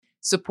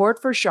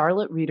Support for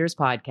Charlotte Readers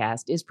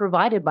Podcast is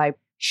provided by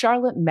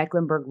Charlotte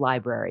Mecklenburg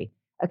Library,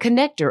 a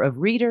connector of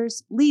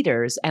readers,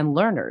 leaders, and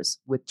learners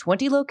with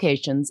 20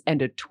 locations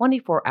and a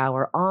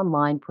 24-hour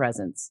online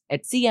presence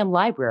at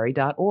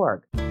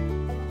cmlibrary.org.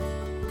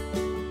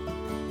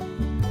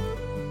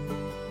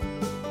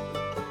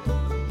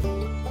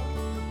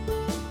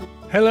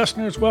 Hey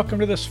listeners, welcome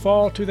to this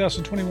fall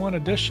 2021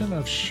 edition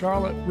of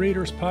Charlotte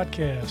Readers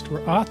Podcast,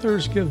 where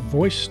authors give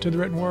voice to the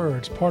written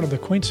words, part of the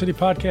Queen City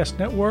Podcast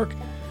Network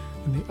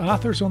and the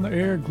Authors on the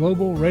Air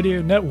Global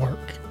Radio Network.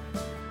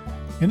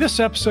 In this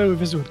episode, we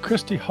visit with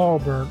Christy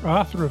Hallberg,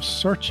 author of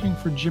Searching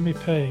for Jimmy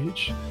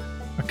Page,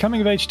 a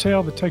coming-of-age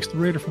tale that takes the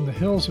reader from the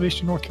hills of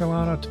eastern North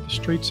Carolina to the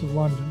streets of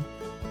London.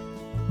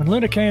 When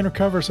Luna Kane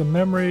recovers a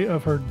memory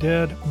of her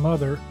dead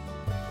mother,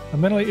 a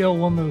mentally ill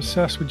woman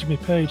obsessed with Jimmy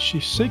Page,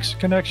 she seeks a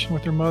connection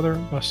with her mother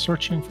by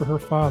searching for her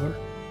father.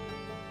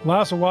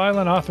 Liza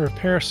Weiland, author of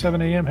Paris 7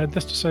 a.m., had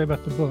this to say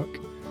about the book.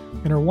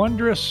 In her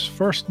wondrous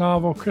first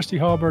novel, Christy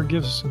Hallberg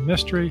gives us a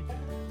mystery,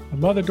 a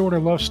mother-daughter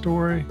love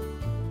story,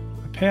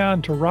 a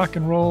paean to rock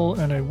and roll,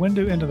 and a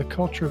window into the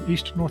culture of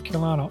eastern North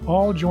Carolina,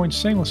 all joined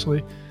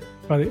seamlessly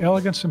by the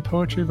elegance and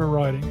poetry of her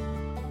writing.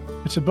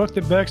 It's a book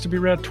that begs to be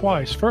read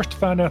twice, first to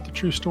find out the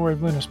true story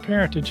of Luna's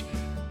parentage,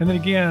 and then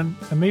again,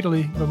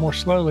 immediately, but more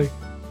slowly,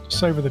 to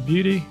savor the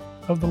beauty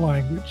of the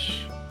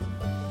language.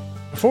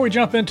 Before we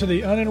jump into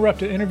the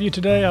uninterrupted interview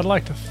today, I'd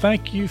like to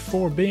thank you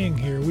for being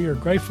here. We are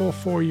grateful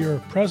for your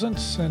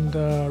presence and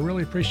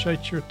really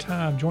appreciate your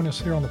time joining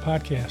us here on the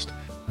podcast.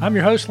 I'm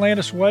your host,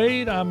 Landis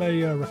Wade. I'm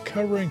a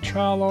recovering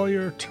trial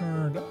lawyer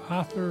turned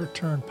author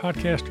turned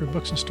podcaster of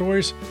books and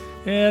stories.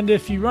 And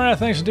if you run out of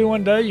things to do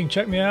one day, you can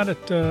check me out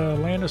at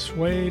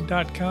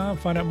landiswade.com,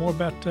 find out more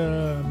about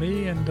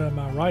me and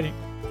my writing.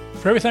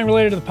 For everything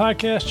related to the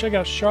podcast, check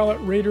out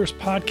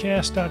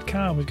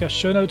charlottereaderspodcast.com. We've got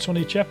show notes on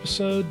each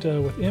episode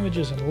with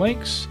images and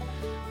links.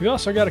 We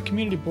also got a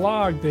community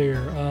blog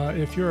there.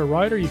 If you're a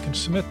writer, you can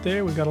submit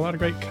there. We've got a lot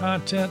of great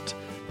content.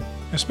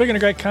 And speaking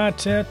of great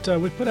content,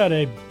 we put out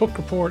a book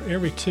report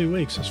every 2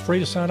 weeks. It's free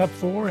to sign up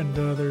for, and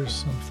there's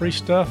some free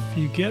stuff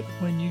you get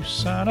when you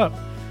sign up.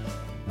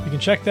 You can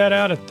check that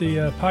out at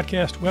the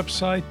podcast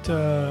website.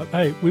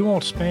 Hey, we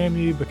won't spam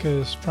you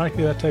because,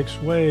 frankly, that takes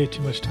way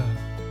too much time.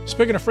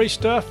 Speaking of free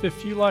stuff,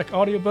 if you like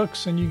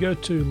audiobooks and you go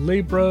to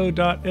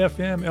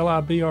libro.fm,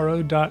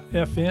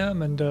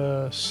 libro.fm,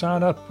 and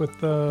sign up with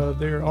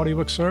their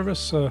audiobook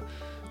service,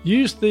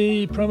 use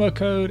the promo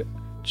code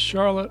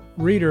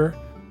CharlotteReader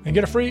and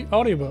get a free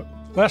audiobook.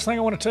 Last thing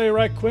I want to tell you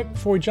right quick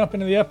before we jump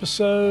into the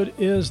episode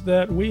is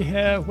that we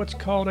have what's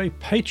called a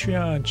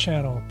Patreon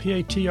channel,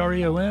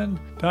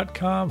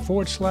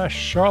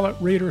 patreon.com/Charlotte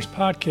Readers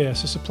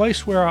Podcast. It's a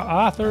place where our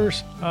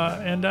authors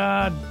and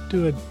I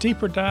do a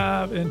deeper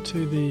dive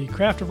into the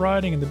craft of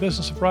writing and the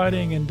business of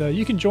writing, and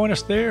you can join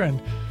us there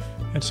and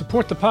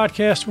support the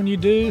podcast when you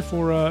do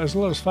for as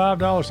little as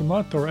 $5 a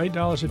month or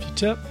 $8 if you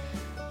tip.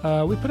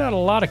 We put out a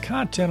lot of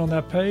content on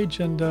that page,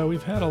 and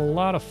we've had a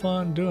lot of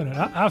fun doing it.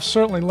 I've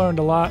certainly learned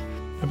a lot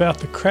about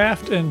the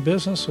craft and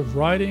business of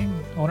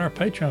writing on our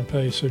Patreon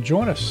page. So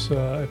join us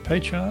at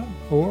Patreon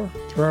or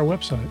through our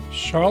website,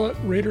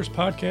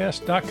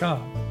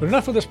 charlottereaderspodcast.com. But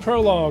enough of this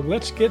prologue.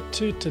 Let's get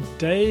to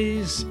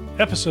today's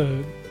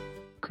episode.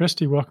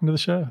 Christy, welcome to the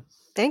show.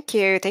 Thank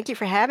you. Thank you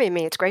for having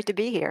me. It's great to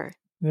be here.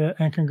 Yeah,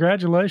 and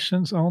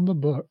congratulations on the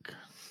book.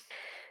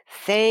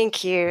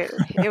 Thank you.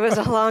 It was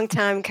a long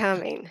time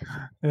coming.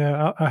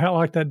 Yeah, I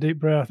like that deep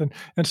breath. And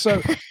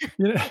so,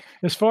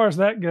 as far as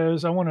that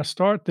goes, I want to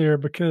start there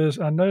because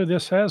I know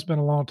this has been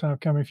a long time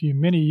coming for you,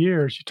 many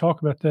years. You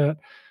talk about that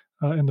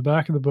in the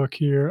back of the book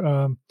here.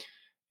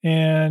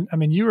 And I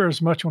mean, you were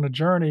as much on a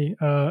journey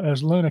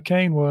as Luna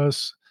Kane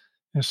was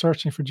in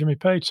searching for Jimmy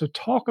Page. So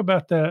talk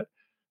about that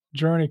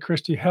journey,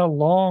 Christy, how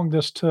long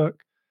this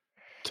took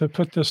to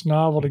put this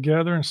novel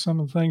together and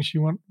some of the things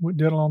you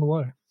did along the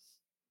way.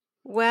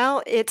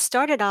 Well, it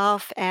started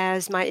off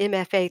as my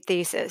MFA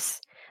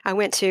thesis. I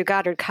went to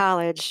Goddard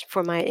College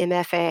for my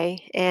MFA,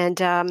 and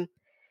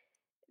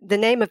the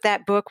name of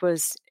that book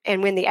was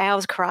 "And When the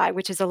Owls Cry,"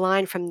 which is a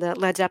line from the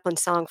Led Zeppelin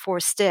song Four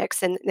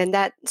Sticks, and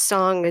that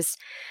song is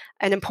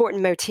an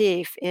important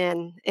motif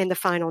in the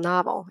final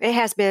novel. It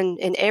has been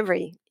in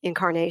every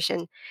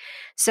incarnation.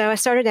 So I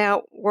started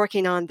out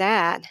working on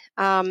that.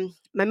 My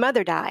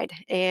mother died,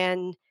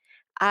 and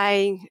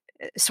I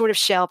sort of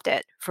shelved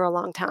it for a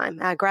long time.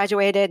 I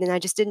graduated and I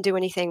just didn't do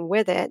anything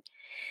with it.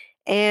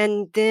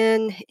 And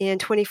then in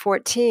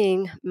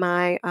 2014,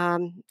 my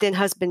then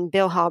husband,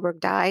 Bill Hallberg,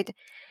 died.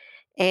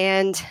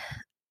 And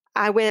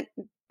I went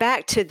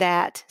back to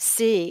that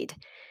seed,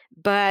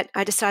 but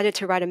I decided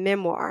to write a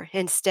memoir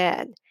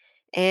instead.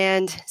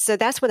 And so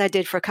that's what I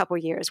did for a couple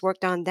of years,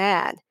 worked on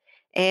that.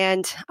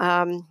 And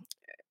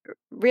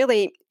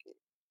really,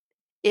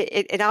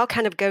 it all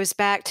kind of goes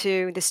back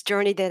to this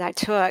journey that I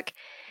took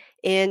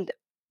in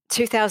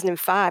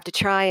 2005 to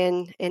try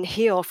and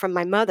heal from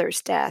my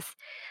mother's death.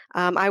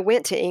 I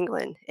went to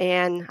England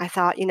and I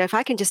thought, if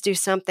I can just do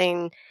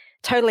something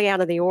totally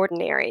out of the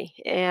ordinary,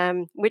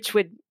 which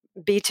would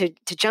be to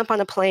jump on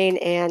a plane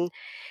and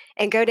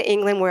and go to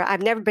England, where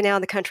I've never been out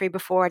of the country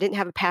before. I didn't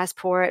have a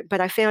passport,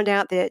 but I found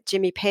out that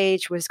Jimmy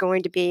Page was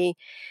going to be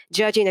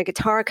judging a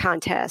guitar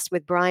contest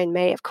with Brian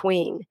May of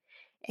Queen.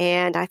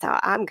 And I thought,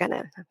 I'm going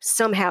to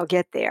somehow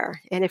get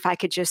there. And if I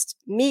could just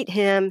meet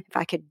him, if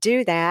I could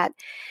do that,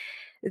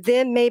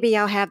 then maybe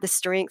I'll have the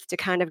strength to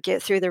kind of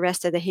get through the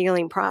rest of the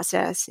healing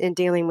process in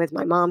dealing with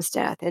my mom's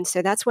death. And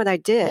so that's what I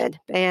did.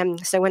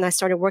 And so when I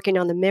started working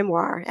on the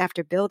memoir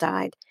after Bill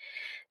died,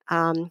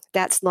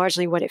 that's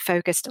largely what it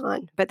focused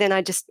on. But then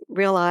I just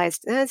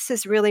realized this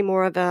is really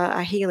more of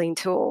a healing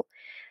tool.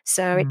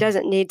 So it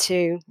doesn't need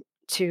to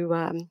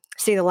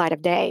see the light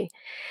of day.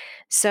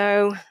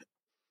 So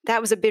that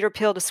was a bitter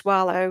pill to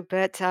swallow,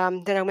 but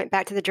then I went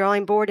back to the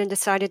drawing board and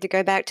decided to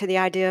go back to the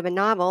idea of a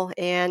novel,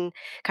 and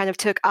kind of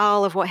took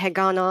all of what had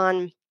gone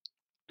on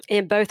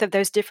in both of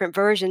those different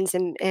versions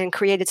and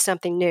created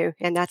something new.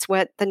 And that's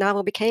what the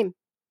novel became.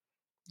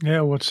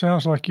 Yeah, well, it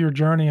sounds like your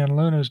journey and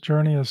Luna's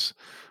journey is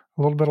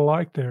a little bit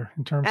alike there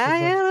in terms of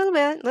Yeah,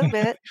 a little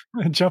bit.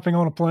 jumping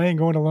on a plane,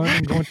 going to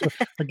London, going to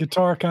a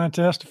guitar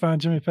contest to find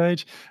Jimmy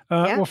Page.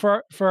 Yeah. Well,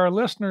 for our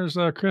listeners,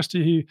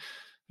 Christy,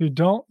 who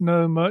don't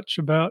know much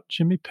about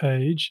Jimmy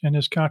Page and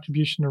his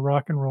contribution to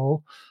rock and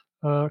roll,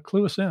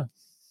 clue us in.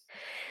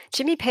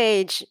 Jimmy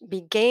Page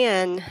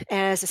began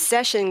as a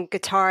session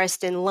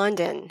guitarist in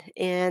London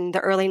in the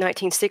early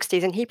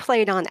 1960s, and he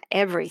played on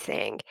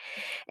everything.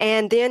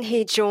 And then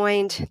he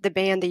joined the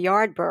band the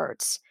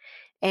Yardbirds.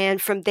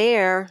 And from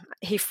there,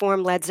 he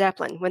formed Led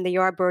Zeppelin. When the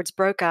Yardbirds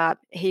broke up,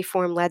 he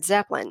formed Led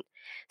Zeppelin.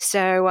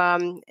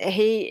 So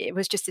he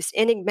was just this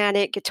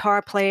enigmatic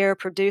guitar player,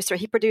 producer.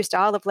 He produced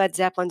all of Led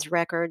Zeppelin's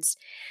records.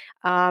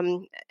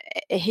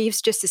 He's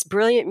just this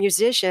brilliant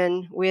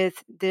musician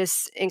with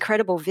this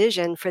incredible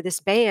vision for this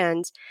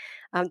band,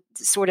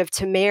 sort of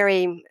to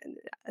marry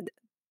the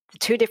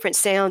two different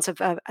sounds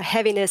of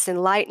heaviness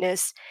and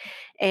lightness.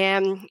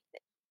 And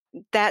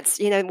that's,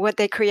 what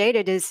they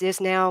created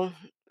is now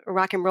a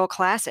rock and roll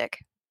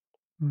classic.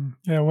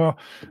 Yeah, well,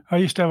 I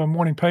used to have a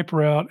morning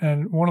paper out,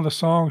 and one of the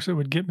songs that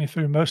would get me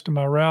through most of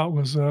my route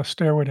was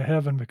Stairway to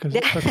Heaven, because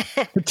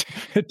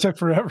it took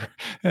forever.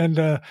 And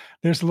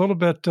there's a little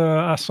bit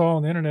I saw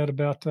on the internet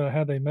about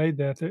how they made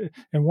that.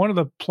 And one of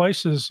the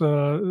places,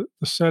 the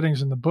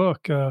settings in the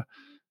book,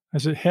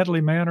 is it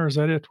Headley Manor? Is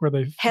that it?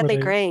 Headley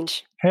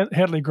Grange.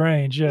 Headley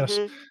Grange, yes.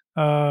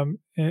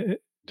 Mm-hmm.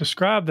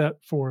 Describe that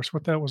for us,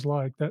 what that was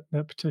like, that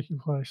particular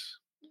place.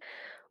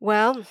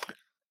 Well,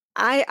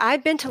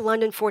 I've been to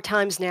London 4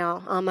 times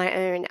now on my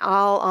own,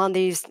 all on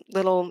these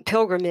little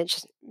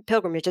pilgrimages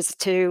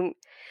to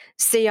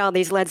see all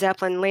these Led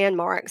Zeppelin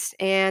landmarks.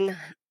 And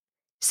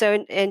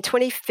so in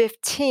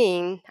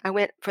 2015, I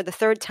went for the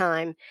 3rd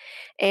time,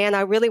 and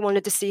I really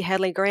wanted to see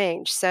Headley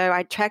Grange. So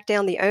I tracked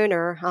down the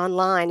owner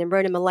online and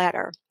wrote him a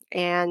letter.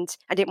 And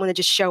I didn't want to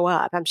just show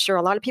up. I'm sure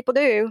a lot of people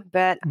do,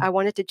 but I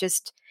wanted to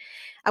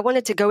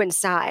go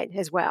inside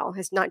as well,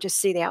 as not just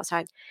see the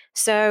outside.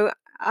 So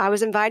I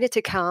was invited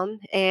to come,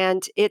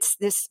 and it's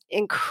this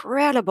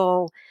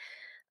incredible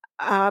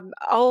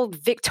old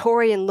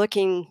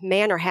Victorian-looking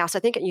manor house. I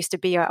think it used to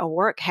be a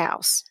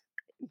workhouse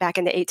back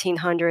in the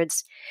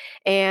 1800s,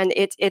 and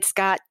it's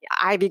got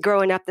ivy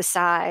growing up the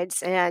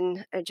sides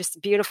and just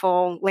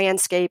beautiful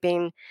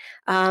landscaping,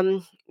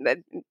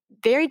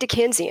 very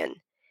Dickensian.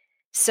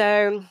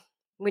 So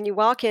when you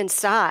walk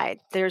inside,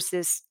 there's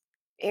this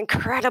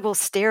incredible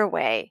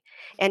stairway,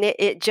 and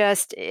it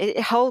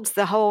holds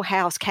the whole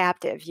house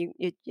captive.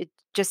 It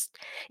just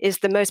is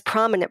the most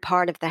prominent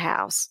part of the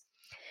house.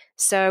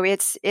 So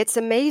it's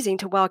amazing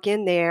to walk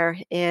in there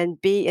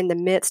and be in the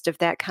midst of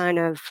that kind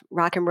of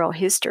rock and roll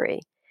history.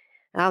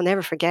 I'll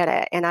never forget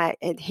it. And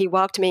he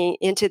walked me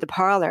into the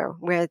parlor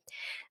where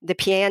the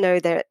piano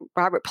that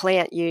Robert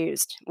Plant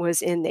used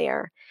was in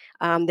there.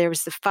 There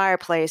was the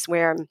fireplace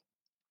where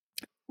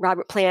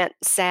Robert Plant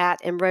sat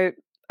and wrote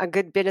a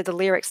good bit of the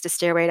lyrics to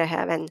Stairway to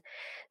Heaven.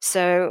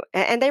 So,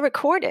 and they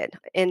recorded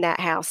in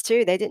that house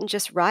too. They didn't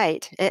just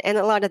write. And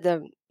a lot of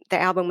the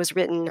album was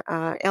written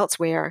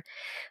elsewhere,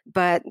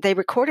 but they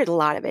recorded a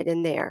lot of it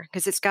in there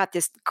because it's got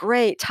this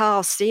great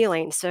tall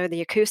ceiling. So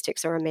the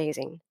acoustics are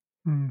amazing.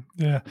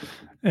 Yeah.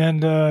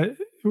 And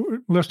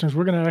listeners,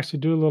 we're going to actually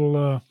do a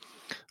little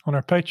on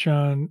our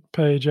Patreon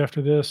page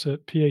after this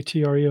at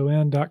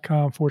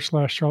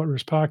patreon.com/Charlotte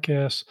Rooters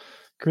Podcast.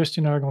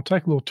 Christy and I are going to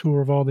take a little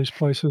tour of all these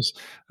places.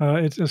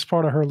 It's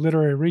part of her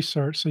literary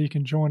research, so you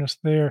can join us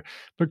there.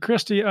 But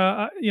Christy,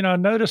 I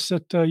noticed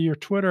that your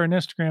Twitter and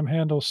Instagram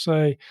handles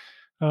say,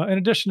 in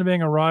addition to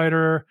being a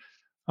writer,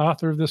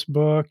 author of this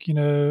book,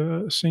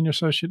 senior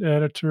associate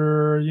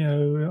editor,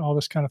 all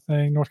this kind of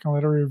thing, North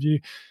Carolina Literary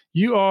Review,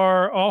 you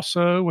are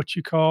also what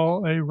you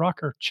call a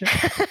rocker chick.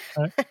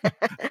 Right?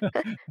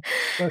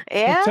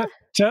 Yeah.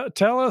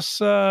 Tell us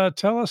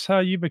how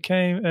you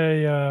became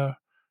a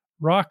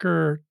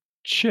rocker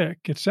chick.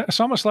 It's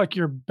almost like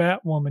you're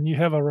Batwoman. You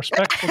have a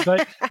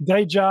respectable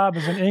day job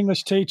as an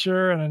English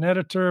teacher and an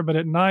editor, but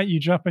at night you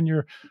jump in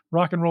your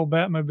rock and roll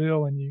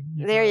Batmobile and you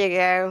there you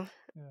go.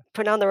 Yeah.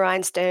 Put on the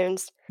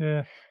rhinestones.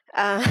 Yeah.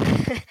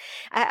 Uh,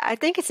 I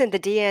think it's in the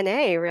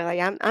DNA,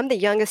 really. I'm the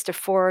youngest of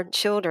four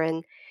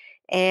children,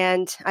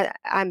 and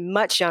I'm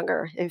much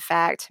younger. In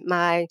fact,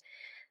 my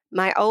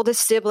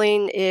oldest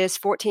sibling is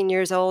 14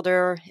 years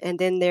older, and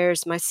then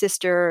there's my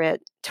sister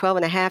at 12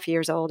 and a half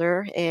years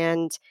older,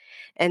 and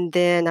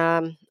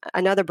then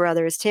another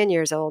brother is 10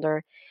 years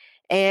older.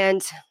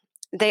 And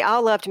they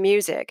all loved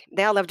music.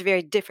 They all loved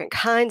very different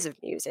kinds of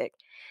music.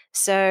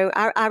 So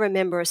I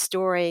remember a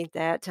story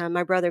that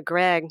my brother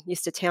Greg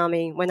used to tell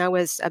me when I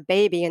was a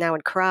baby and I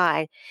would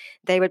cry.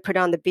 They would put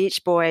on the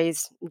Beach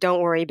Boys'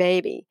 "Don't Worry,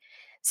 Baby."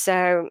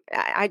 So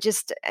I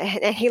just,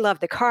 and he loved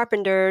the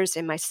Carpenters,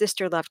 and my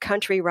sister loved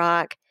country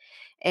rock,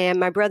 and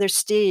my brother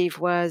Steve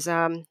was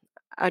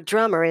a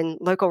drummer in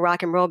local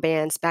rock and roll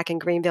bands back in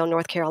Greenville,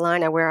 North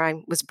Carolina, where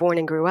I was born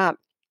and grew up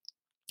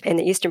in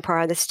the eastern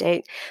part of the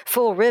state.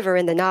 Full River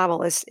in the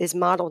novel is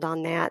modeled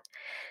on that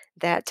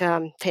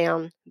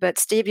town. But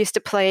Steve used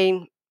to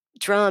play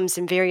drums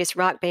in various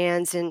rock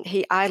bands, and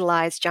he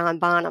idolized John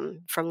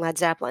Bonham from Led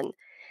Zeppelin.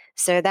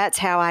 So that's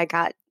how I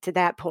got to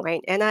that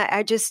point. And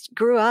I just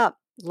grew up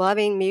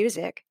loving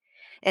music.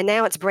 And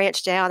now it's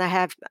branched out. I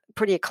have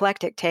pretty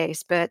eclectic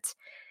taste, but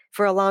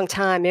for a long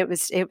time it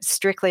was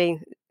strictly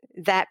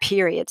that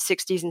period,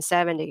 60s and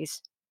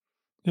 70s.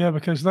 Yeah,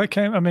 because they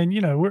came. I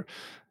mean,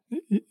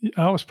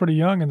 I was pretty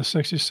young in the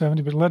 60s,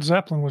 70s, but Led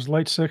Zeppelin was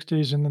late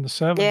 60s and then the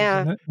 70s,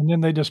 Yeah, and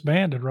then they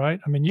disbanded, right?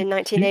 I mean, in you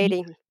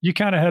 1980. you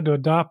kinda had to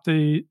adopt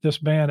this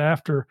band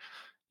after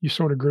you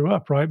sort of grew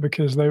up, right?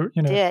 Because they were,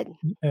 Did.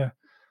 yeah,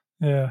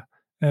 yeah,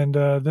 and,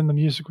 then the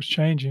music was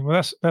changing.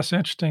 Well, that's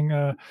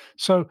interesting,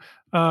 so,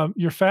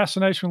 your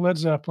fascination with Led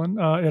Zeppelin,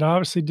 it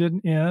obviously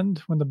didn't end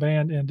when the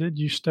band ended.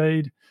 You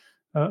stayed,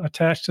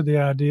 attached to the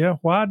idea.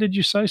 Why did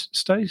you stay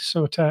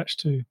so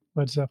attached to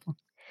Led Zeppelin?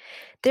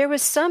 There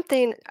was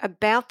something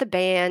about the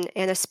band,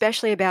 and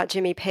especially about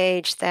Jimmy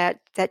Page,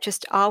 that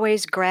just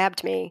always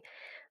grabbed me.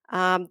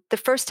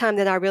 The first time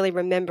that I really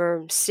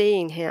remember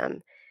seeing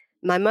him,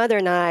 my mother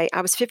and I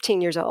was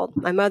 15 years old.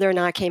 My mother and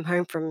I came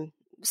home from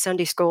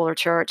Sunday school or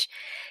church,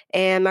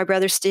 and my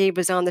brother Steve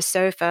was on the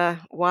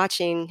sofa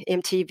watching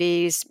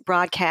MTV's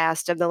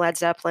broadcast of the Led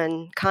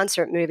Zeppelin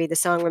concert movie, The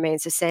Song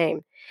Remains the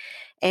Same.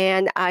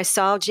 And I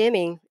saw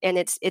Jimmy, and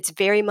it's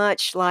very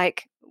much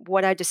like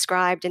what I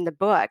described in the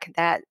book,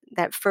 that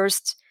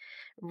first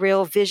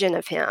real vision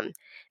of him.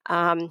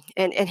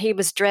 And he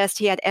was dressed,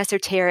 he had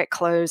esoteric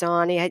clothes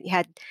on. He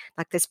had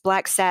like this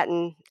black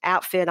satin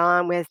outfit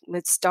on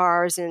with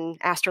stars and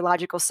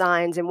astrological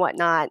signs and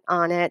whatnot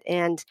on it.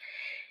 And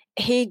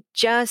he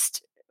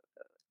just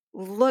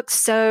looked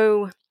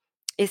so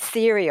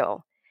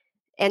ethereal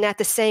and at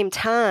the same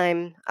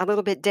time a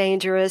little bit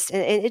dangerous.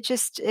 And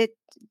it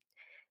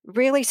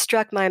really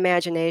struck my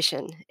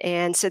imagination.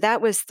 And so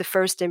that was the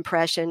first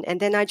impression. And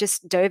then I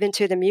just dove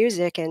into the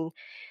music and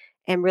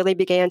really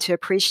began to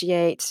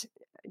appreciate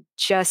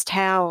just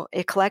how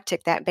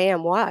eclectic that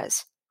band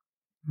was.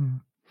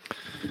 Mm.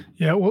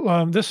 Yeah,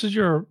 well, this is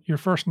your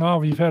first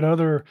novel. You've had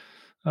other,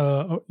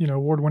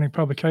 award-winning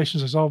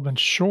publications. It's all been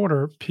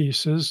shorter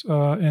pieces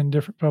in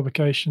different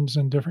publications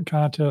and different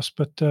contests.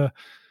 But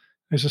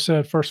as I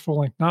said, first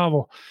full-length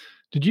novel.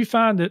 Did you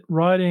find that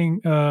writing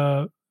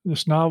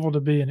this novel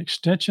to be an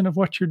extension of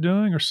what you're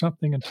doing, or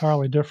something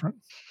entirely different?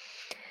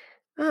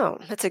 Oh,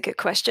 that's a good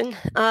question.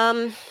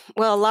 Well,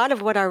 a lot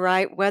of what I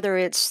write, whether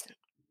it's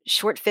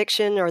short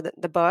fiction or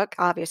the book,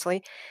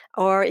 obviously,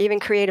 or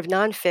even creative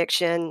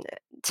nonfiction,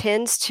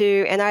 tends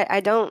to, and I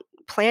don't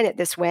plan it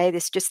this way,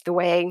 this is just the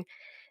way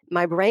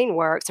my brain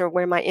works or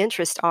where my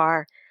interests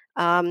are.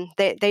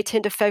 They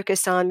tend to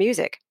focus on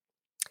music,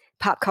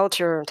 pop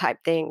culture type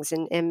things,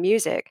 and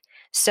music.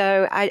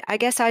 So I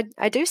guess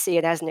I do see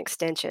it as an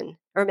extension,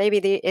 or maybe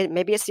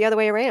it's the other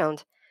way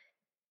around.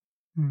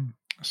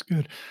 That's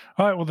good.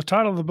 All right. Well, the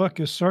title of the book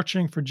is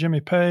 "Searching for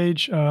Jimmy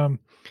Page."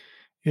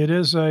 It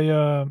is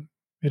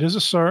a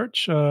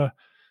search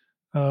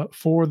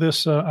for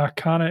this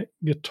iconic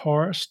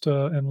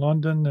guitarist in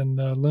London,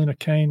 and Luna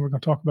Kane. We're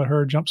going to talk about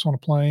her. Jumps on a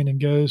plane and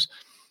goes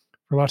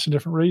for lots of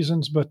different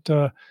reasons. But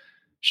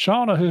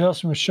Shauna, who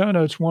helps me with show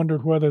notes,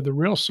 wondered whether the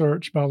real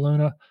search by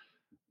Luna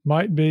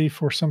might be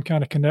for some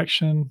kind of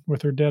connection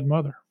with her dead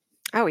mother.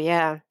 Oh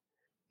yeah,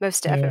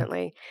 most Yeah,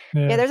 definitely.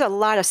 Yeah, yeah, there's a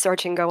lot of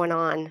searching going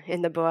on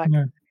in the book.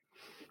 yeah,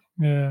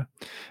 yeah.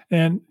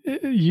 And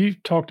you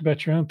talked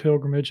about your own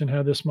pilgrimage and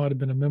how this might have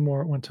been a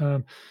memoir at one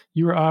time.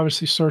 You were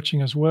obviously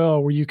searching as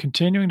well. Were you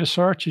continuing to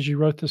search as you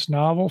wrote this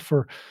novel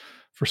for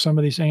some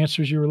of these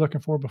answers you were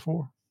looking for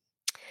before?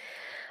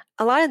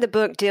 A lot of the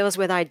book deals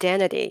with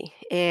identity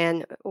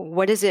and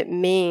what does it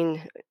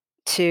mean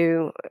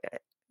to,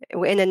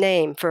 in a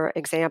name, for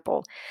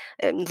example.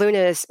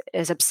 Luna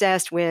is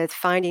obsessed with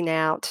finding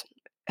out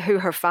who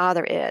her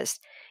father is,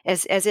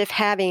 as if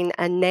having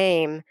a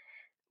name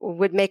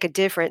would make a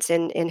difference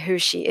in who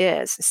she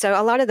is. So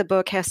a lot of the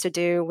book has to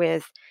do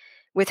with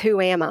who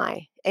am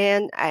I,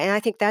 and I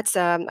think that's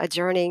a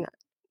journey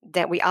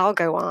that we all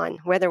go on,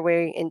 whether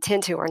we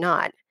intend to or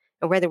not,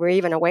 or whether we're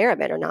even aware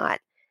of it or not.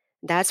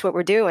 That's what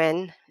we're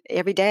doing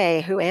every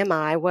day. Who am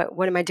I?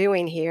 What am I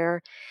doing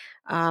here?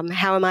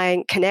 How am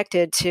I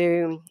connected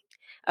to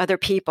other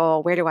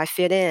people? Where do I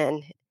fit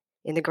in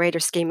the greater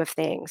scheme of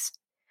things?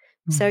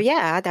 So,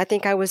 yeah, I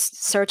think I was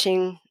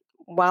searching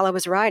while I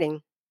was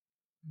writing.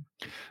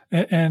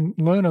 And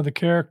Luna, the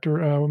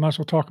character, we might as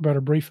well talk about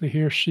her briefly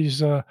here.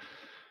 She's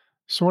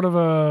sort of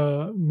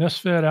a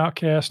misfit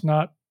outcast,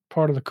 not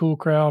part of the cool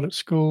crowd at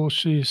school.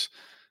 She's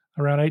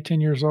around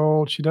 18 years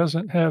old. She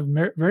doesn't have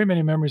very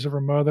many memories of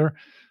her mother,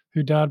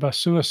 who died by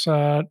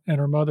suicide, and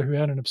her mother, who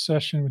had an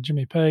obsession with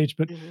Jimmy Page.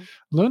 But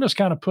Luna's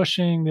kind of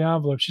pushing the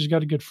envelope. She's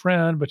got a good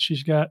friend, but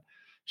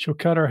she'll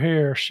cut her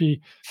hair.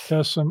 She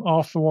does some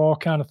off the wall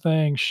kind of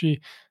things.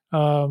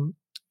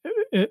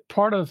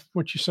 Part of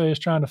what you say is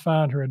trying to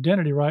find her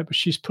identity, right? But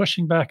she's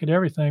pushing back at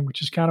everything,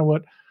 which is kind of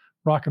what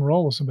rock and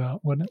roll was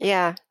about, wasn't it?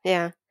 Yeah,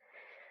 yeah.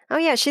 Oh,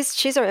 yeah,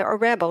 she's a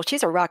rebel.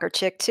 She's a rocker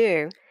chick,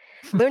 too.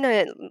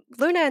 Luna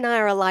and I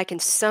are alike in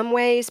some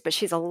ways, but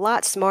she's a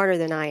lot smarter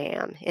than I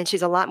am, and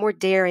she's a lot more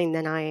daring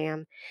than I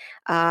am.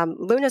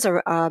 Luna's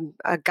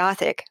a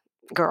gothic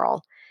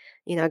girl,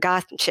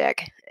 goth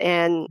chick,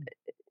 and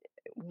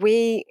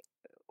we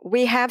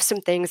have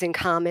some things in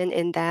common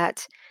in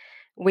that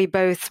we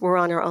both were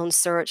on our own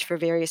search for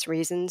various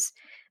reasons.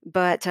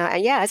 But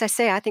yeah, as I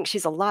say, I think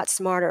she's a lot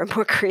smarter and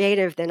more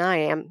creative than I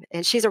am,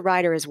 and she's a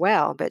writer as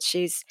well. But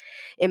she's,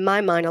 in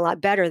my mind, a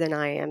lot better than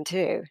I am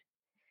too.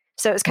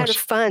 So it's kind of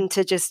fun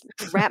to just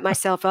wrap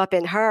myself up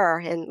in her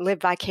and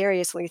live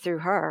vicariously through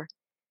her.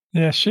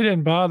 Yeah, she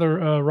didn't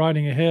bother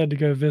riding ahead to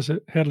go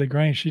visit Headley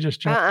Grange. She just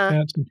jumped the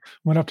fence and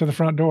went up to the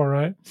front door,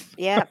 right?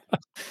 Yeah.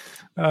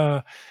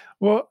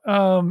 Well,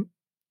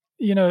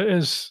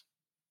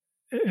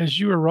 as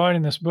you were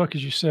writing this book,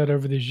 as you said,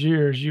 over these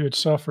years, you had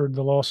suffered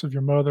the loss of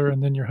your mother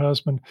and then your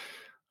husband.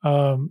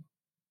 How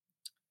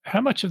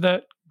much of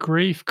that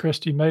grief,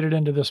 Christy, made it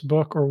into this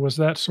book, or was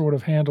that sort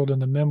of handled in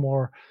the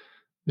memoir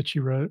that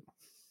you wrote?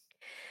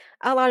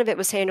 A lot of it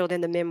was handled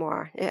in the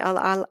memoir.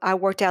 I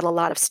worked out a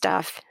lot of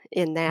stuff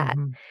in that,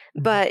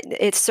 but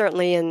it's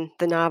certainly in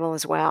the novel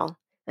as well.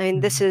 I mean,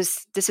 this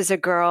is a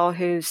girl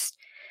who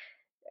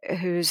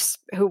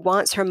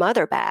wants her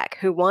mother back,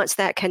 who wants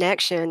that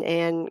connection,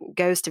 and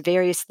goes to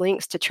various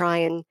lengths to try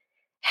and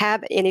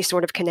have any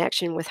sort of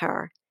connection with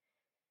her.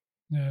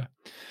 Yeah.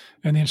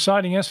 And the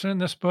inciting incident in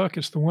this book,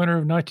 it's the winter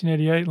of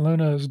 1988.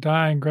 Luna's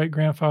dying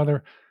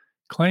great-grandfather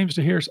claims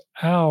to hear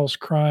owls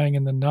crying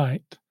in the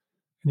night.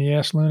 And he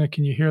asks Luna,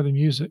 "Can you hear the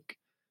music?"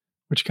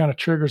 Which kind of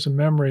triggers a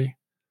memory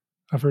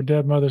of her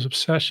dead mother's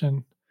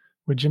obsession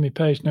with Jimmy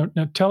Page. Now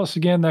tell us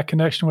again that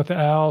connection with the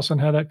owls and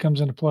how that comes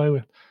into play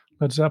with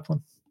Led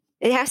Zeppelin.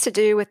 It has to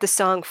do with the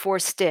song Four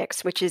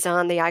Sticks, which is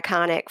on the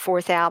iconic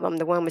fourth album,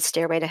 the one with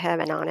Stairway to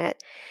Heaven on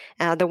it,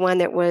 the one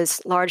that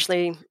was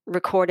largely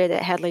recorded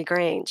at Headley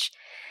Grange.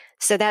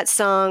 So that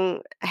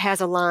song has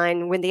a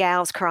line, "When the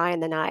owls cry in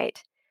the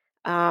night,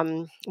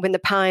 when the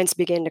pines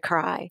begin to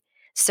cry."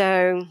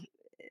 So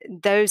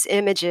those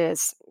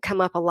images come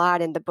up a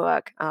lot in the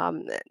book.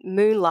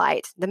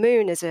 Moonlight, the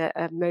moon is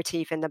a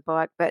motif in the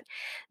book, but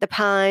the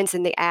pines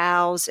and the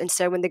owls. And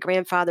so when the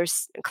grandfather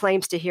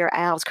claims to hear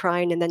owls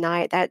crying in the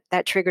night,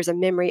 that triggers a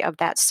memory of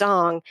that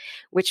song,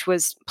 which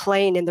was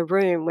playing in the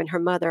room when her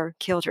mother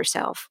killed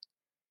herself.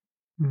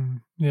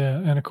 Yeah,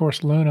 and of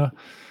course Luna,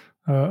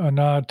 a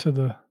nod to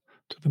the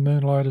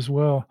moonlight as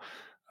well.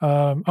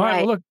 All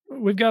right. Well, look,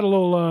 we've got a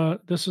little.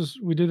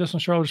 We do this on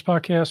Charlotte's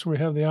podcast where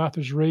we have the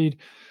authors read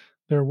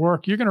their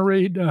work. You're going to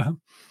read a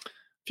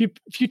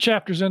few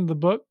chapters into the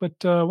book, but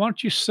why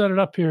don't you set it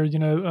up here?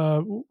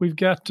 We've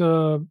got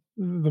the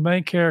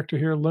main character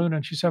here, Luna,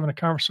 and she's having a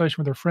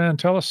conversation with her friend.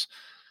 Tell us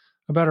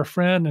about her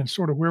friend and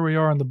sort of where we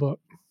are in the book.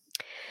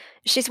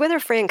 She's with her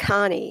friend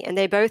Connie, and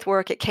they both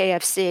work at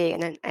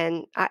KFC,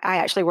 and I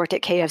actually worked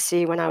at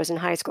KFC when I was in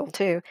high school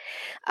too.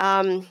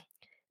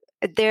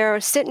 They're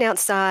sitting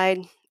outside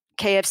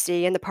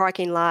KFC in the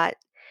parking lot.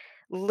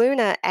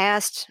 Luna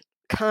asked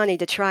Connie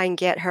to try and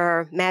get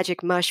her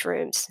magic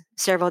mushrooms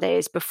several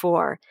days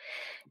before.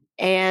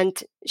 And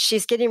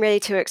she's getting ready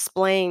to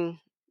explain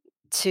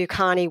to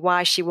Connie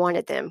why she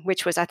wanted them,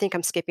 which was, I think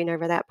I'm skipping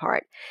over that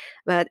part.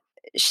 But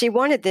she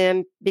wanted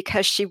them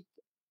because she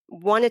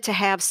wanted to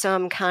have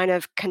some kind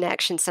of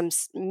connection, some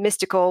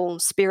mystical,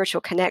 spiritual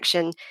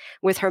connection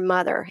with her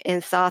mother,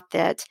 and thought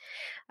that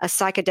a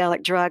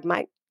psychedelic drug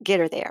might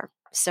get her there.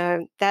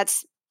 So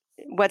that's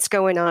what's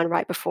going on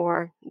right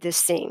before this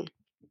scene.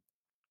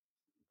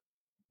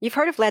 "You've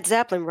heard of Led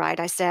Zeppelin, right?"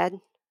 I said.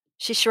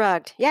 She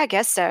shrugged. "Yeah, I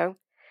guess so.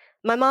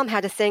 My mom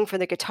had a thing for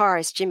the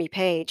guitarist, Jimmy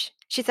Page.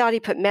 She thought he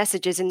put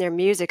messages in their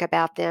music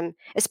about them,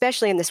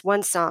 especially in this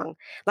one song,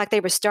 like they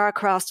were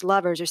star-crossed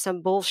lovers or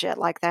some bullshit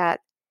like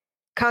that."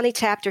 Connie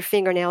tapped her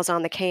fingernails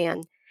on the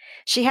can.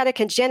 She had a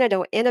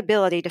congenital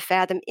inability to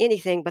fathom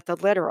anything but the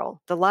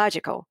literal, the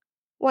logical.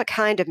 "What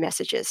kind of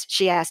messages?"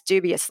 she asked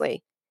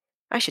dubiously.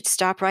 I should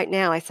stop right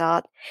now, I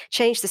thought.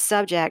 Change the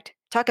subject.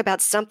 Talk about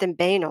something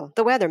banal.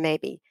 The weather,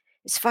 maybe.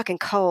 It's fucking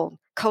cold.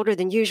 Colder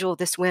than usual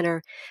this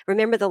winter.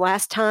 Remember the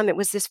last time it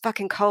was this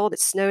fucking cold? It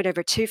snowed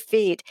over 2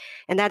 feet,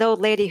 and that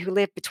old lady who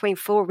lived between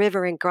Full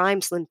River and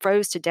Grimesland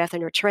froze to death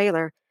in her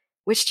trailer.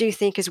 Which do you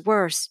think is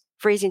worse?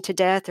 freezing to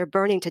death or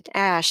burning to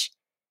ash.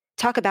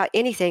 Talk about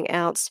anything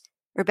else,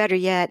 or better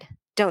yet,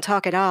 don't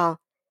talk at all.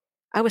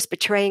 I was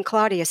betraying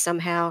Claudia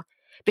somehow,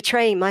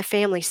 betraying my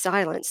family's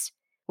silence.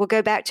 We'll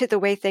go back to the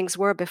way things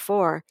were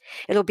before.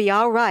 It'll be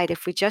all right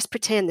if we just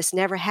pretend this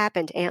never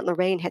happened, Aunt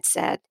Lorraine had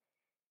said.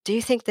 Do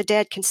you think the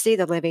dead can see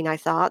the living, I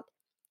thought?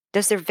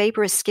 Does their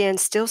vaporous skin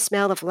still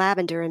smell of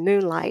lavender and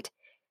moonlight?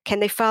 Can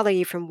they follow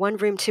you from one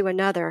room to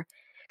another,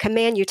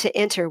 command you to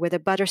enter with a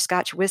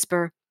butterscotch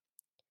whisper?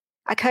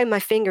 I combed my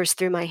fingers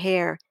through my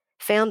hair,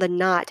 found the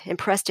knot, and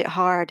pressed it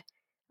hard.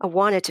 I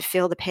wanted to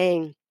feel the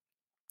pain.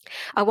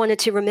 I wanted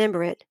to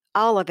remember it,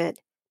 all of it.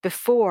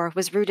 Before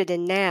was rooted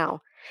in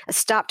now, a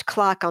stopped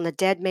clock on a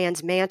dead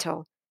man's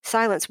mantle.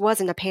 Silence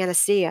wasn't a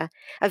panacea,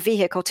 a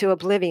vehicle to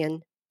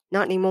oblivion.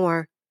 Not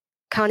anymore.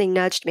 Connie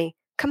nudged me.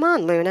 Come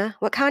on, Luna,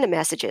 what kind of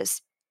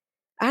messages?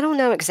 I don't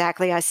know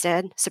exactly, I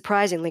said,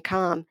 surprisingly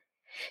calm.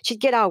 She'd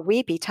get all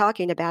weepy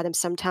talking about him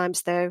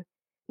sometimes, though.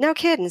 No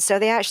kidding, so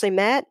they actually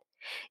met?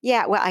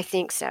 Yeah, well, I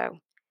think so.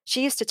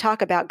 She used to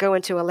talk about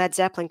going to a Led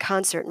Zeppelin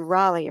concert in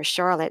Raleigh or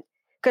Charlotte.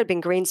 Could have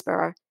been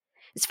Greensboro.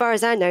 As far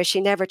as I know, she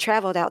never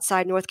traveled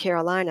outside North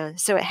Carolina,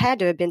 so it had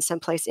to have been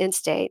someplace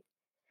in-state.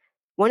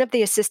 One of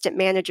the assistant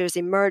managers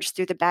emerged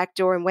through the back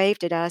door and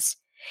waved at us.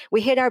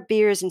 We hid our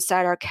beers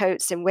inside our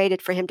coats and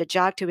waited for him to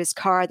jog to his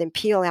car, then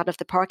peel out of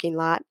the parking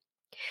lot.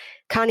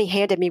 Connie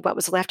handed me what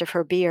was left of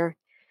her beer.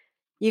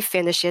 You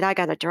finish it. I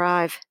gotta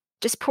drive.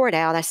 Just pour it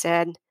out, I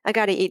said. I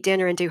gotta eat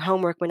dinner and do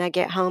homework when I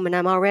get home, and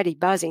I'm already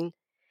buzzing.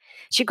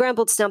 She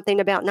grumbled something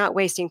about not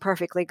wasting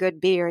perfectly good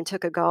beer and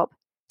took a gulp.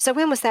 So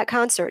when was that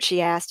concert?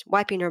 She asked,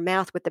 wiping her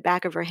mouth with the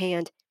back of her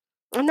hand.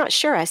 I'm not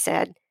sure, I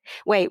said.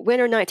 Wait,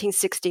 winter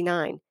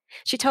 1969.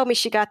 She told me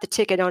she got the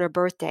ticket on her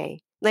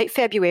birthday, late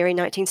February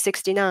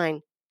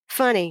 1969.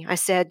 Funny, I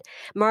said,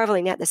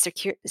 marveling at the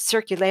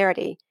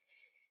circularity.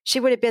 She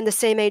would have been the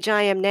same age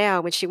I am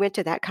now when she went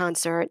to that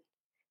concert.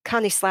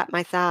 Connie slapped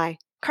my thigh.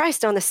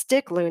 Christ on the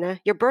stick, Luna.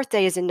 Your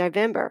birthday is in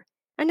November.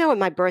 I know when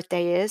my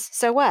birthday is.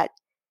 So what?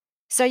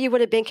 So you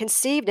would have been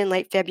conceived in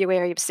late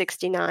February of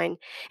 69,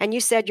 and you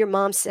said your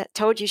mom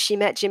told you she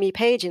met Jimmy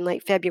Page in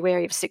late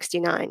February of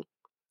 69.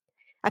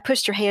 I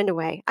pushed her hand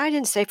away. I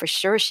didn't say for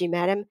sure she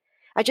met him.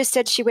 I just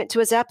said she went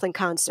to a Zeppelin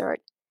concert.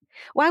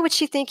 Why would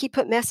she think he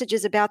put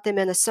messages about them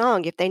in a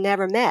song if they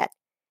never met?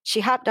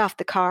 She hopped off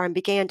the car and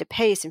began to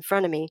pace in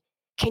front of me.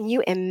 Can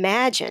you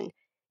imagine?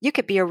 You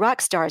could be a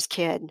rock star's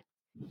kid.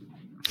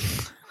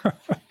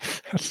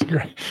 That's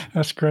great.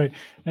 That's great.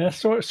 And that's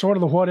sort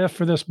of the what if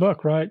for this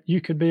book, right?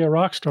 You could be a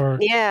rock star.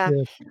 Yeah.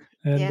 Kid.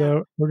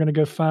 And we're going to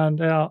go find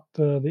out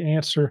the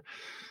answer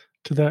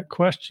to that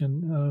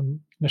question.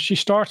 Now she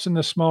starts in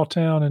this small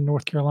town in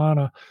North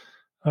Carolina,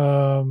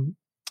 and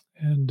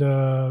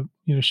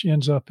she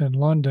ends up in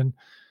London.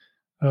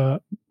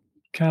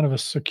 Kind of a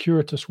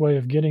circuitous way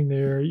of getting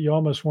there. You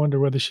almost wonder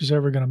whether she's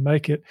ever going to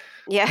make it.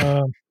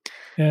 Yeah.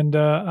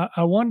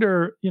 I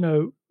wonder,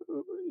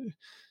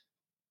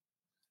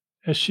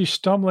 as she's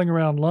stumbling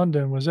around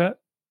London, was that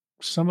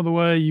some of the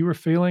way you were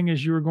feeling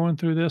as you were going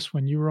through this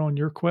when you were on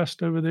your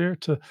quest over there?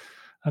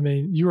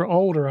 You were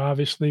older,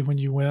 obviously, when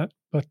you went,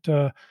 but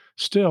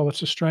still,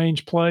 it's a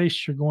strange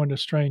place. You're going to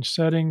strange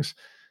settings.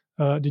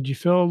 Did you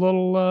feel a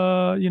little,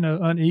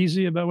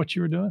 uneasy about what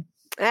you were doing?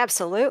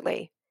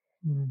 Absolutely.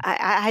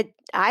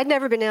 I'd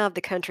never been out of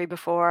the country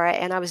before,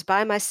 and I was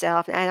by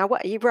myself. And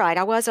you're right,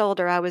 I was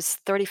older. I was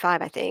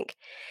 35, I think.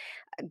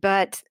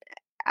 But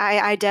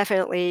I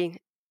definitely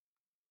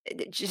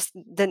just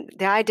the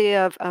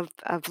idea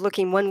of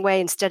looking one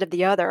way instead of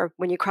the other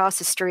when you cross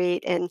the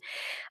street, and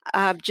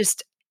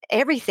just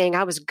everything.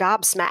 I was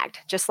gobsmacked,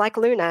 just like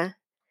Luna.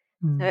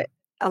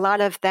 A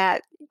lot of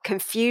that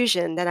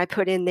confusion that I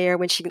put in there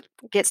when she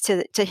gets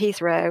to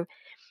Heathrow,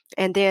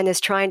 and then is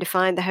trying to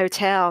find the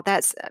hotel.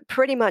 That's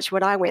pretty much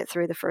what I went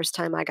through the first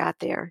time I got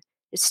there.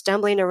 Just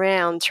stumbling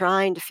around,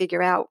 trying to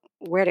figure out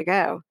where to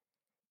go.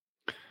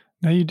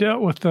 Now, you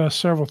dealt with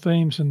several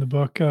themes in the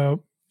book,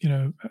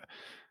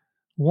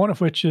 one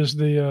of which is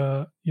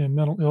the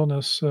mental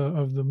illness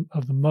of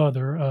the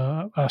mother.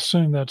 I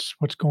assume that's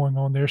what's going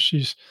on there.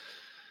 She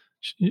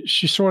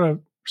sort of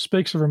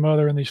speaks of her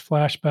mother in these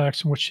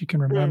flashbacks and what she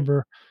can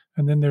remember,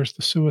 and then there's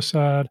the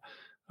suicide.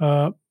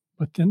 But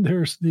then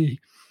there's the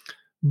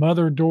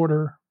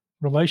mother-daughter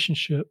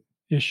relationship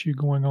issue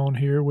going on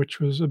here, which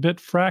was a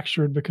bit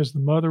fractured because the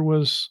mother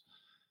was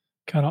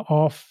kind of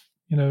off,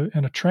 in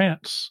a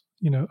trance,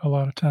 a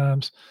lot of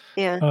times.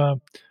 Yeah.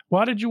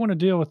 Why did you want to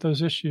deal with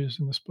those issues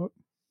in this book?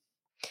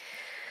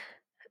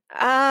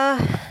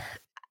 I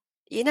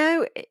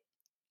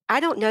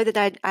don't know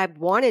that I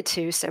wanted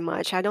to so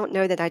much. I don't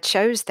know that I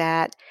chose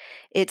that.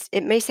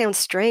 It may sound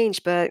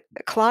strange, but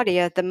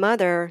Claudia, the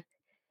mother,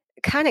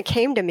 kind of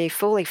came to me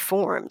fully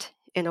formed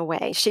in a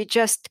way. She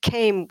just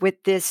came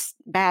with this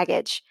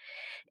baggage,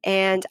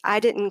 and I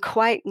didn't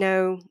quite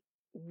know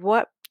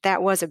what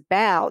that was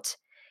about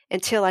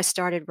until I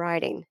started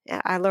writing.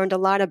 I learned a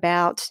lot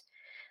about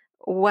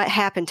what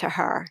happened to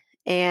her,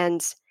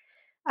 and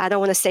I don't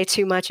want to say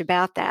too much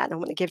about that. I don't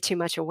want to give too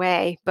much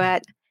away,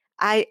 but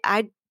I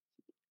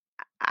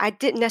I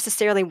didn't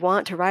necessarily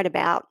want to write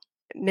about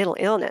mental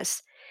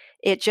illness.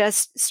 It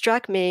just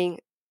struck me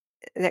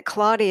that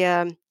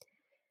Claudia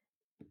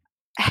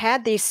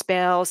had these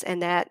spells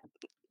and that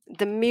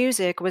the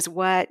music was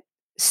what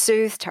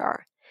soothed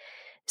her.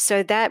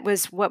 So that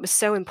was what was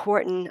so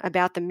important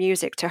about the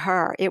music to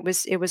her. It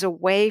was a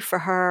way for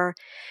her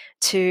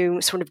to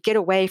sort of get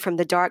away from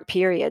the dark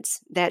periods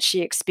that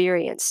she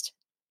experienced.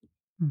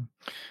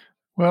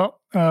 Well,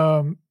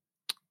 when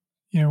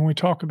we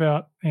talk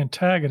about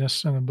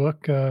antagonists in a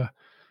book,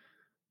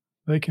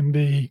 they can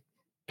be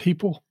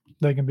people,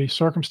 they can be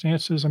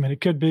circumstances. I mean,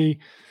 it could be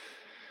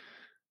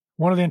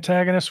one of the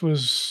antagonists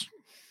was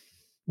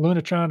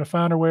Luna trying to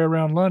find her way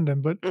around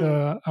London, but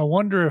I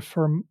wonder if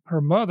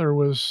her mother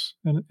was,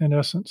 in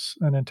essence,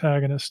 an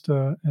antagonist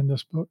in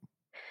this book.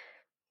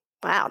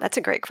 Wow, that's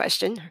a great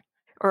question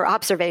or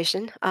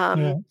observation.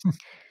 Yeah.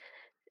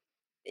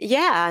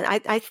 Yeah,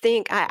 I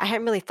think I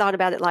hadn't really thought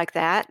about it like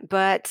that,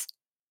 but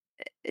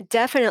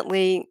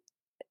definitely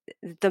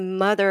the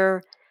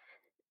mother,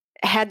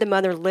 had the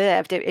mother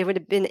lived, it would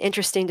have been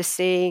interesting to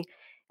see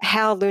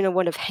how Luna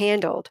would have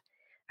handled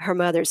her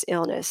mother's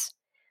illness.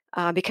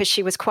 Because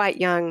she was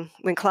quite young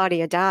when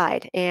Claudia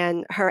died.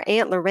 And her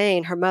Aunt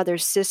Lorraine, her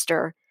mother's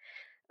sister,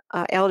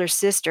 elder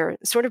sister,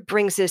 sort of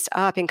brings this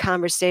up in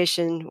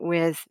conversation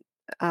with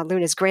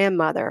Luna's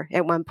grandmother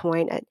at one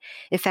point.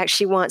 In fact,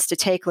 she wants to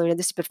take Luna,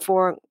 this is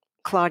before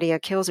Claudia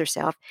kills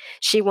herself,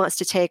 she wants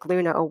to take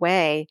Luna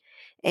away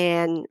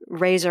and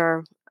raise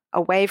her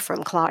away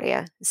from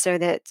Claudia so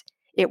that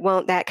it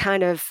won't, that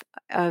kind of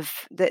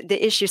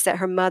the issues that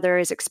her mother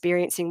is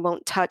experiencing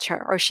won't touch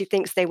her, or she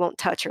thinks they won't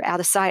touch her, out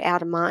of sight,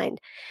 out of mind.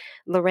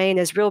 Lorraine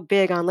is real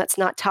big on let's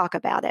not talk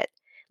about it.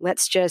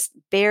 Let's just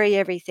bury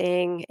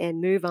everything and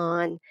move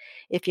on.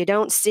 If you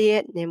don't see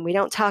it and we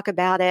don't talk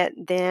about it,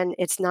 then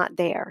it's not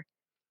there.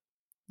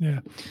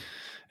 Yeah.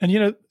 And,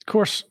 of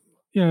course,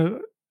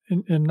 in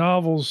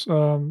novels,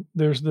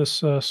 there's this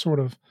sort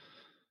of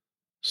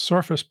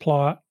surface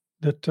plot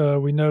that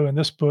we know in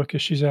this book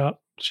is she's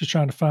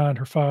trying to find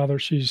her father.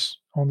 She's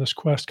on this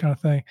quest kind of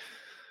thing.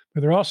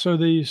 But there are also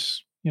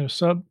these, I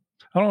don't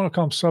want to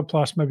call them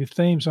subplots, maybe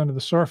themes under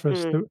the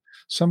surface,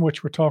 some of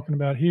which we're talking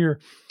about here.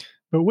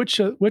 But which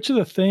of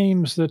the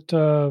themes that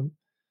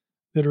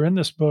are in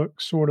this book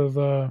sort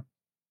of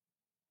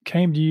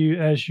came to you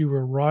as you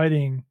were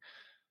writing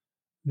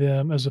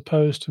them, as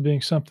opposed to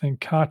being something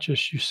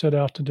conscious you set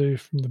out to do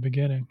from the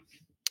beginning?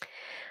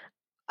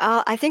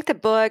 I think the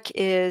book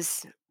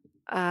is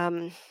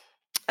a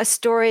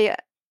story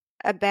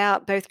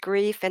about both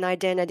grief and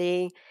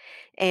identity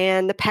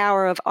and the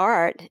power of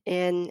art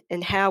and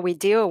how we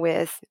deal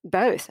with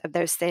both of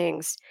those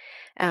things,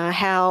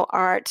 how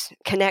art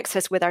connects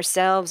us with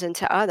ourselves and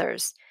to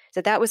others.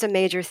 So that was a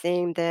major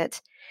theme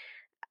that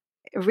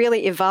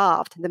really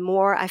evolved. The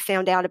more I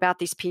found out about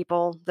these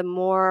people, the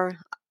more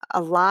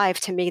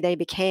alive to me they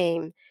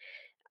became,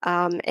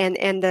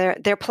 and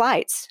their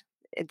plights.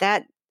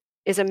 That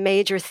is a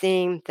major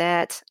theme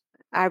that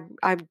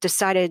I've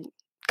decided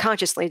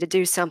consciously to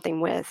do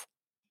something with.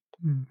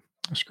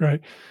 That's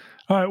great.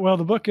 All right. Well,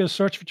 the book is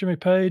Search for Jimmy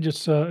Page.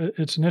 It's an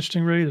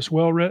interesting read. It's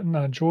well written.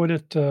 I enjoyed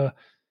it.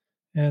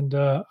 And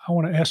I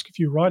want to ask a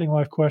few writing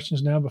life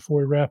questions now before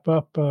we wrap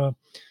up. What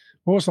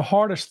was the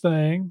hardest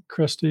thing,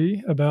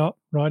 Christy, about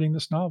writing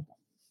this novel?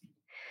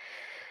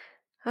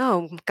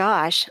 Oh,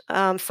 gosh.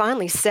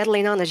 Finally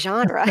settling on the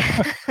genre.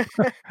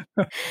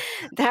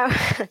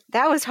 That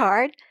was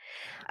hard.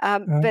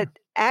 But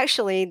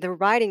actually, the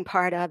writing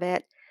part of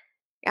it,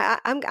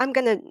 I'm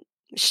going to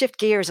shift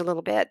gears a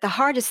little bit. The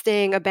hardest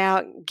thing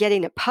about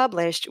getting it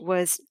published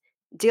was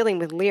dealing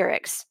with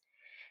lyrics,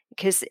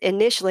 because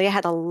initially I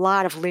had a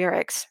lot of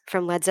lyrics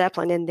from Led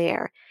Zeppelin in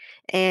there.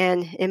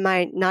 And in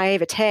my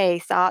naivete,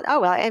 thought, oh,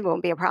 well, it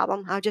won't be a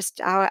problem.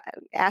 I'll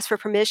ask for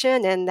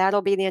permission and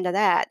that'll be the end of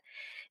that.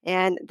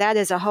 And that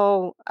is a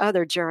whole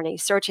other journey,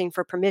 searching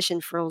for permission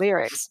for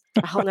lyrics,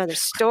 a whole other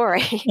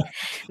story.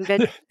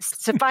 But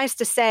suffice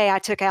to say, I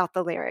took out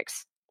the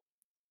lyrics.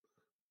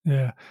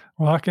 Yeah.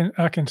 Well,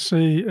 I can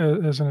see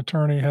as an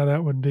attorney how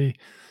that would be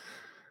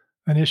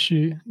an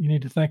issue you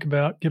need to think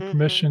about, get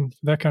permission,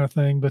 that kind of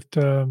thing. But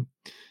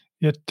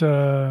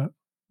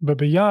but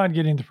beyond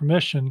getting the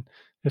permission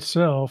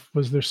itself,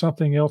 was there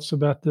something else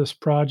about this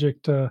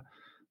project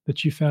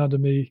that you found to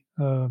be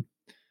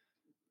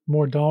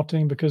more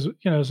daunting? Because,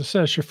 as I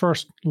said, it's your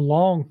first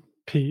long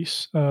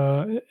piece,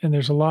 and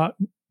there's a lot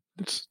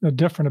that's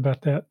different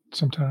about that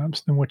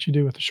sometimes than what you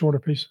do with the shorter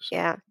pieces.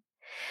 Yeah.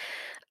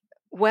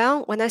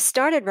 Well, when I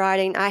started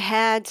writing, I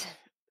had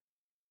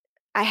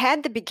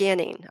the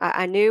beginning.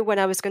 I knew what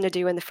I was going to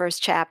do in the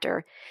first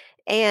chapter,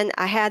 and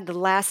I had the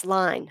last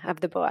line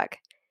of the book.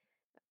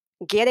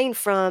 Getting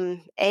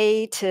from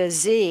A to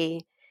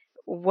Z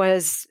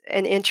was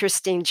an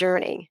interesting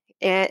journey,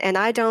 and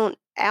I don't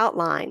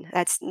outline.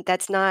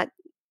 That's not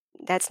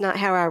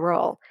how I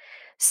roll.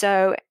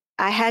 So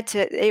I had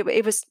to.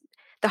 It was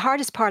the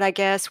hardest part, I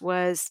guess,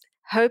 was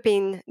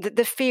hoping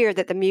the fear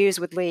that the muse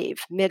would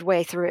leave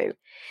midway through,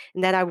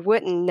 and that I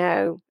wouldn't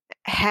know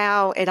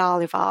how it all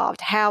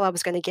evolved, how I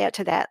was going to get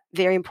to that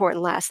very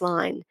important last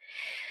line.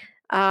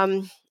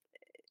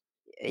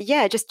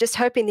 Just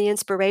hoping the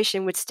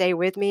inspiration would stay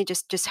with me,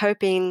 just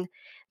hoping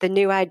the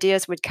new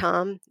ideas would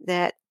come,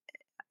 that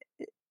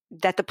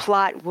the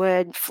plot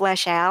would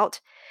flesh out,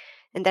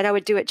 and that I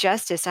would do it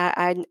justice.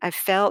 I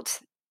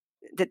felt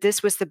that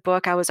this was the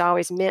book I was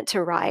always meant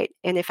to write,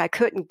 and if I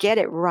couldn't get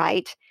it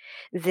right,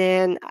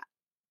 then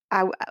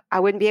I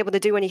wouldn't be able to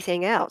do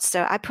anything else.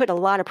 So I put a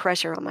lot of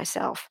pressure on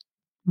myself.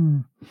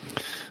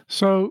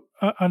 So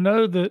I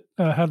know that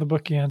how the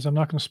book ends. I'm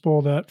not going to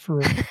spoil that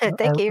for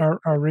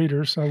our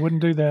readers. I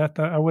wouldn't do that.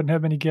 I wouldn't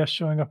have any guests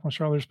showing up on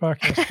Charlotte's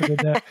podcast if I did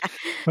that.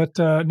 But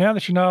now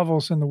that your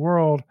novel's in the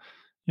world,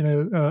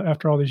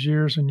 after all these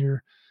years, and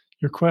your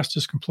quest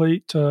is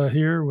complete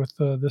here with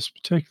this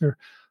particular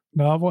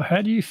novel,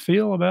 how do you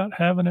feel about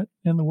having it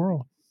in the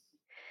world?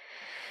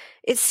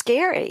 It's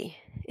scary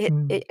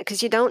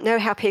because you don't know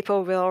how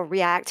people will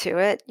react to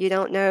it. You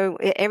don't know.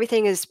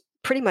 Everything is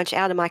pretty much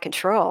out of my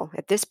control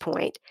at this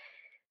point.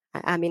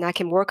 I mean, I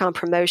can work on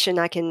promotion.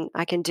 I can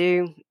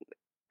do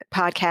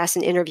podcasts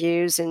and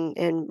interviews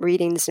and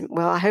readings.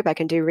 Well, I hope I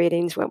can do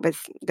readings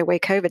with the way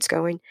COVID's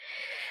going.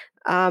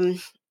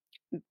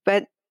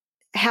 But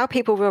how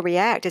people will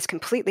react is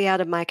completely out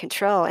of my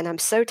control. And I'm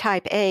so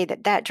type A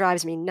that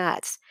drives me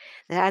nuts,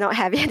 that I don't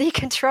have any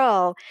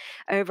control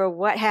over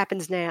what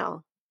happens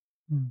now.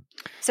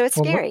 So it's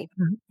scary.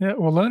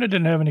 Well, Luna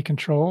didn't have any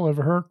control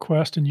over her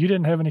quest, and you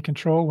didn't have any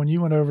control when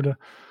you went over to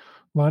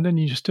London.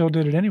 You still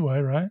did it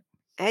anyway, right?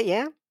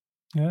 Yeah.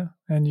 Yeah,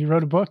 and you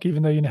wrote a book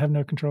even though you didn't have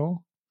no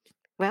control.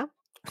 Well,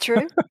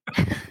 true.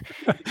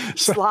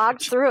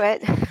 Slogged through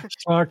it.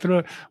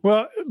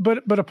 Well,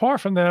 but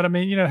apart from that, I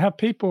mean, how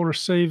people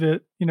receive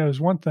it,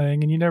 is one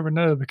thing, and you never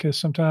know, because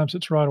sometimes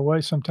it's right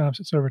away, sometimes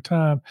it's over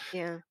time.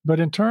 Yeah. But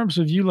in terms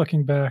of you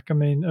looking back, I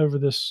mean, over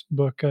this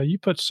book, you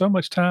put so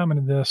much time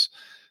into this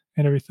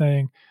and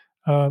everything.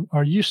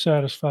 Are you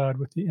satisfied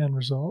with the end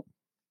result?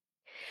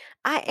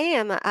 I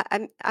am.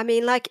 I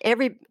mean, like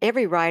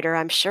every writer,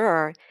 I'm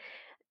sure,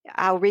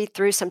 I'll read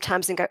through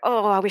sometimes and go,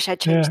 "Oh, I wish I'd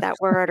changed that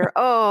word," or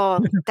 "Oh,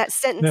 that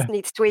sentence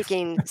needs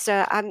tweaking."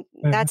 So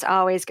that's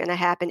always going to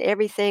happen.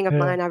 Everything of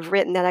mine I've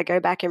written that I go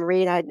back and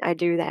read, I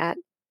do that.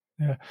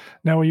 Yeah.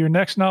 Now, will your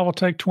next novel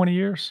take 20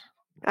 years?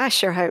 I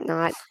sure hope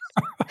not.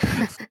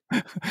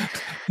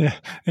 Yeah,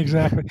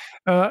 exactly.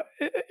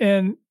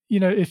 And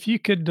if you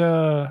could,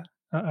 I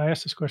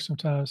ask this question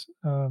sometimes.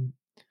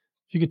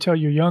 If you could tell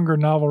your younger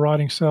novel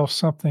writing self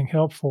something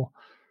helpful,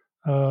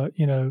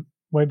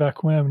 way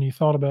back when you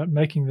thought about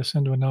making this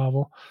into a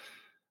novel,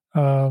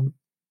 some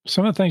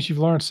of the things you've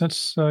learned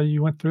since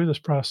you went through this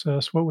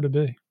process, what would it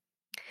be?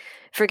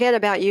 Forget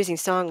about using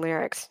song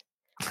lyrics.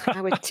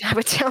 I would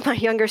tell my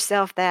younger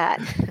self that.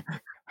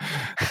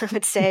 I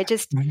would say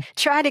just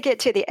try to get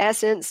to the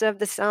essence of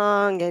the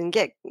song and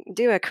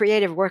do a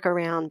creative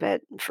workaround,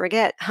 but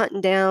forget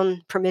hunting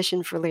down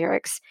permission for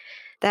lyrics.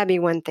 That'd be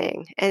one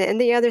thing.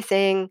 And the other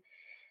thing,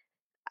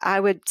 I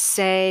would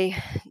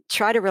say,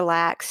 try to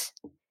relax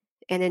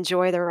and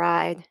enjoy the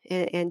ride,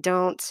 and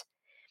don't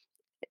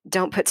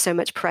put so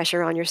much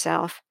pressure on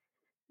yourself.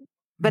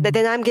 But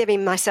then I'm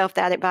giving myself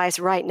that advice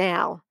right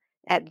now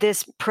at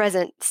this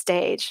present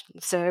stage.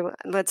 So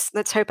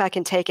let's hope I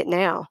can take it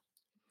now.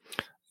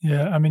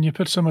 Yeah, I mean, you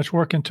put so much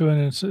work into it,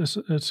 and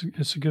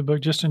it's a good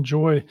book. Just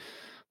enjoy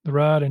the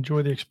ride,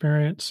 enjoy the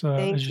experience,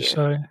 as you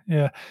say.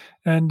 Yeah,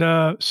 and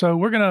so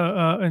we're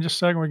gonna in just a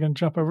second we're gonna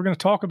jump over. We're gonna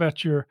talk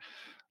about your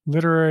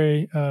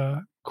literary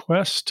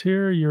quest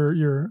here.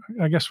 Your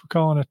I guess we're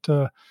calling it.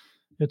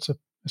 It's a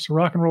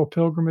rock and roll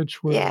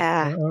pilgrimage with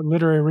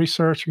literary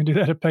research. You can do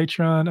that at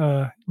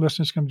Patreon.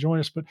 Listeners can join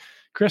us. But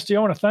Christy, I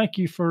want to thank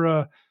you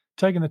for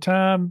taking the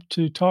time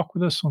to talk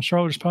with us on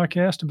Charlotte's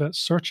podcast about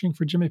searching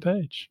for Jimmy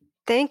Page.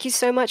 Thank you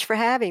so much for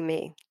having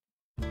me.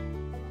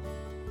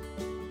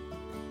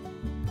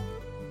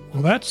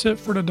 Well, that's it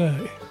for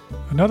today.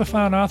 Another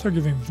fine author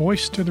giving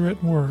voice to the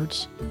written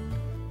words.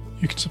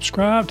 You can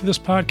subscribe to this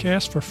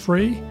podcast for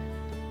free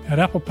at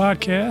Apple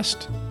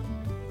Podcast,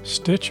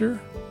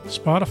 Stitcher,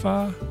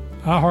 Spotify,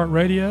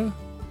 iHeartRadio,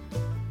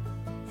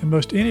 and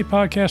most any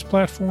podcast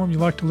platform you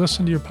like to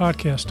listen to your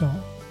podcast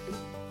on.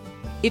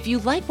 If you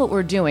like what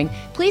we're doing,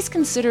 please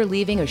consider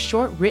leaving a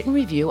short written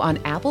review on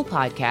Apple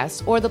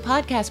Podcasts or the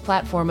podcast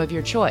platform of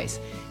your choice,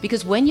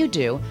 because when you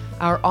do,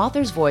 our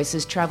authors'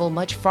 voices travel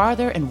much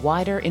farther and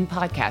wider in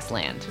podcast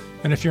land.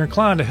 And if you're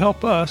inclined to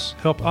help us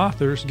help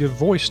authors give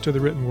voice to the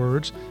written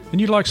words,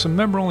 and you'd like some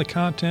member-only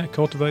content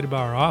cultivated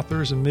by our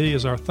authors and me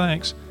as our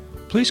thanks,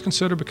 please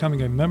consider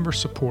becoming a member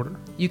supporter.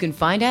 You can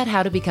find out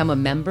how to become a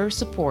member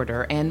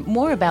supporter and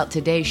more about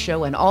today's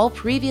show and all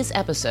previous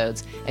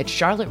episodes at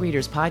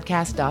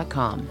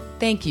charlottereaderspodcast.com.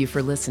 Thank you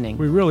for listening.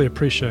 We really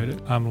appreciate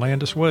it. I'm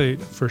Landis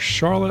Wade for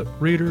Charlotte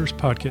Readers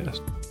Podcast.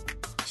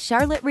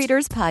 Charlotte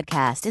Readers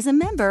Podcast is a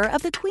member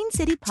of the Queen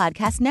City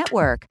Podcast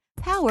Network,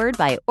 powered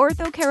by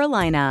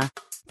OrthoCarolina.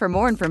 For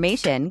more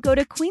information, go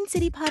to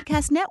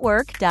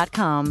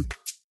queencitypodcastnetwork.com.